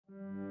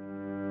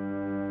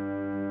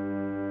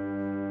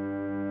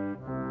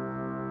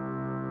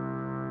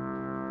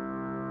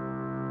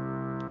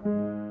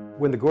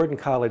When the Gordon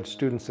College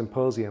Student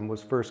Symposium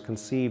was first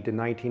conceived in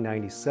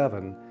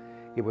 1997,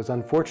 it was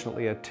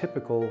unfortunately a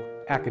typical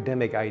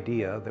academic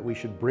idea that we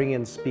should bring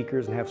in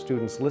speakers and have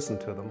students listen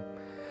to them.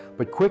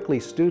 But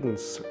quickly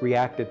students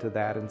reacted to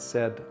that and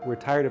said, we're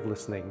tired of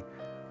listening,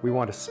 we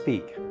want to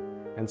speak.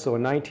 And so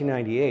in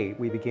 1998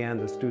 we began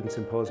the Student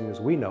Symposium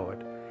as we know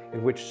it,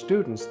 in which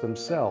students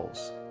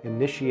themselves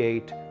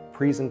initiate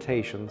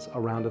presentations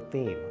around a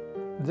theme.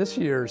 This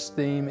year's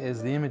theme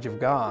is the image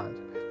of God.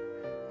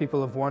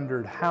 People have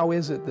wondered, how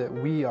is it that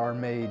we are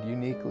made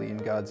uniquely in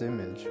God's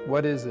image?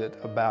 What is it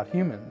about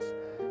humans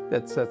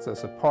that sets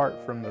us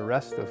apart from the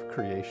rest of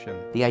creation?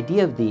 The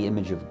idea of the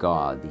image of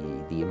God,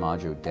 the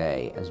Imago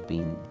Dei, as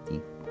being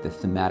the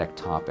thematic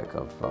topic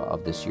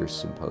of this year's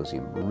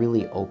symposium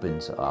really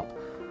opens up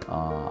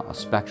a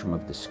spectrum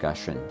of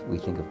discussion. We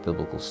think of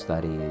biblical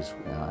studies.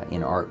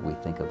 In art, we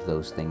think of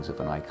those things of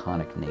an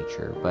iconic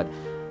nature. But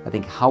I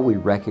think how we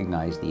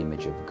recognize the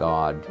image of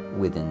God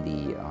within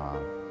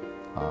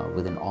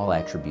all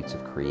attributes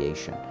of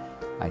creation,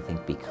 I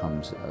think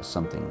becomes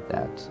something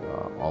that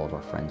all of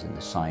our friends in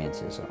the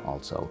sciences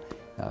also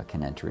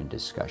can enter in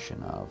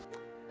discussion of.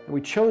 And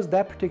we chose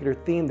that particular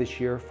theme this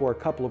year for a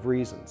couple of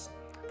reasons.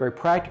 A very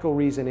practical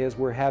reason is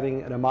we're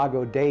having an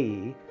Imago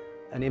Dei,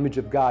 an Image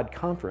of God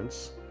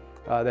conference,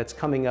 that's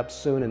coming up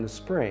soon in the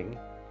spring.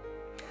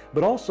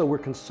 But also we're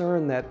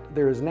concerned that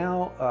there is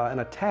now an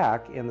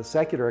attack in the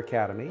secular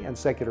academy and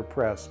secular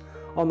press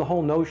on the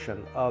whole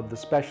notion of the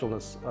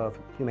specialness of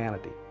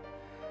humanity.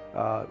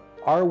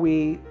 Are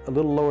we a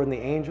little lower than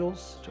the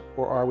angels,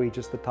 or are we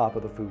just the top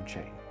of the food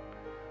chain?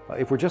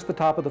 If we're just the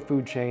top of the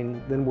food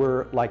chain, then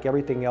we're like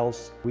everything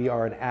else, we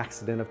are an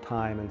accident of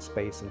time and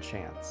space and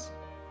chance.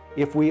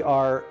 If we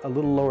are a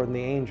little lower than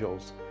the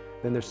angels,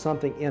 then there's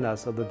something in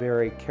us of the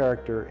very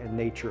character and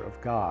nature of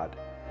God.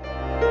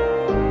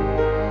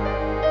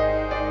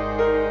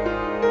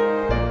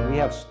 We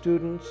have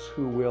students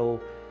who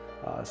will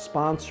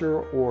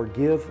sponsor or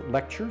give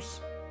lectures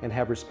and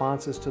have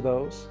responses to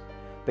those.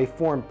 They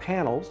form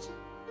panels.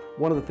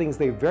 One of the things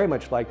they very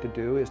much like to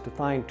do is to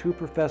find two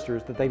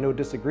professors that they know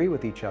disagree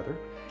with each other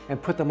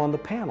and put them on the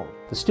panel.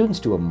 The students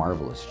do a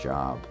marvelous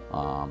job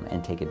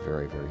and take it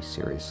very, very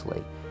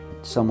seriously.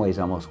 In some ways,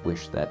 I almost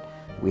wish that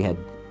we had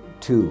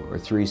 2 or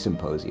 3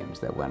 symposiums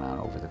that went on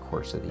over the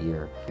course of the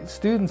year.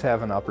 Students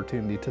have an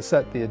opportunity to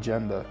set the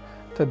agenda,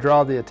 to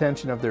draw the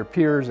attention of their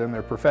peers and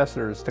their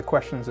professors to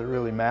questions that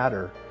really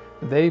matter.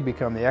 They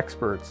become the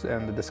experts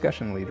and the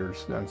discussion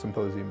leaders on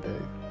Symposium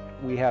Day.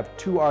 We have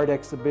 2 art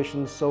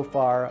exhibitions so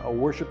far, a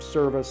worship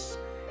service,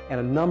 and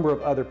a number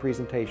of other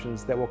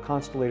presentations that will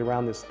constellate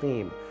around this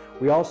theme.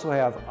 We also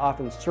have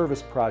often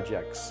service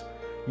projects,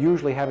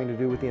 usually having to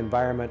do with the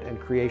environment and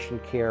creation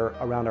care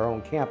around our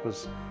own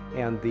campus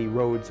and the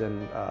roads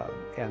and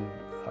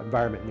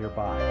environment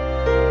nearby.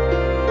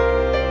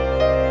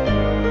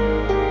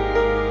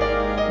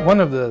 One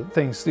of the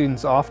things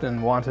students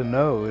often want to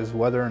know is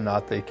whether or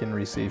not they can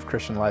receive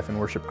Christian Life and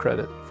Worship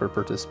credit for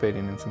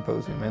participating in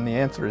Symposium, and the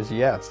answer is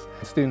yes.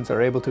 Students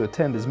are able to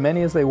attend as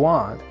many as they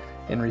want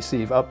and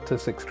receive up to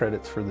 6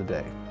 credits for the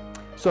day.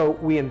 So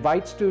we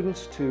invite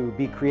students to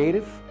be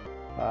creative,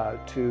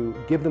 to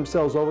give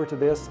themselves over to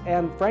this,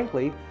 and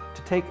frankly,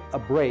 to take a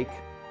break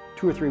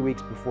 2 or 3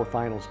 weeks before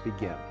finals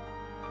begin.